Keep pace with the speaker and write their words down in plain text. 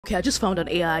Okay, I just found an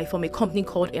AI from a company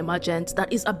called Emergent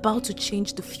that is about to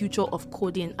change the future of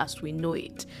coding as we know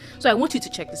it. So I want you to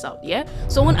check this out, yeah?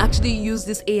 Someone actually used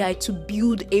this AI to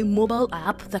build a mobile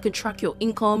app that can track your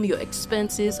income, your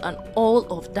expenses, and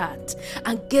all of that.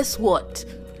 And guess what?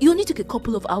 You only took a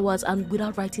couple of hours and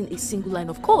without writing a single line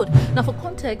of code. Now for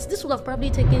context, this would have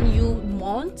probably taken you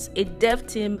months, a dev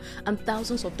team, and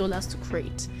thousands of dollars to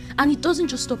create. And it doesn't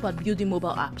just stop at building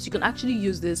mobile apps. You can actually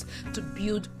use this to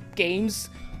build games,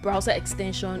 browser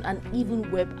extension, and even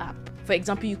web app. For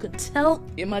example, you could tell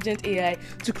Emergent AI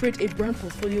to create a brand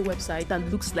portfolio website that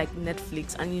looks like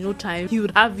Netflix, and in no time you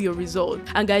would have your result.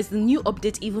 And guys, the new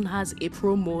update even has a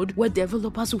pro mode where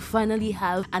developers will finally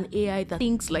have an AI that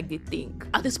thinks like they think.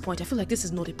 At this point, I feel like this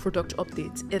is not a product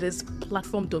update, it is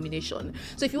platform domination.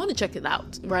 So if you want to check it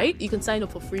out, right, you can sign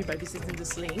up for free by visiting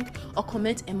this link or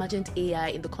comment Emergent AI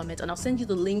in the comment, and I'll send you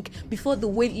the link before the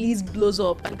wait list blows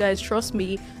up. And guys, trust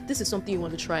me, this is something you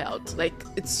want to try out. Like,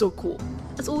 it's so cool.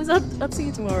 As always, I'll see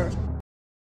you tomorrow.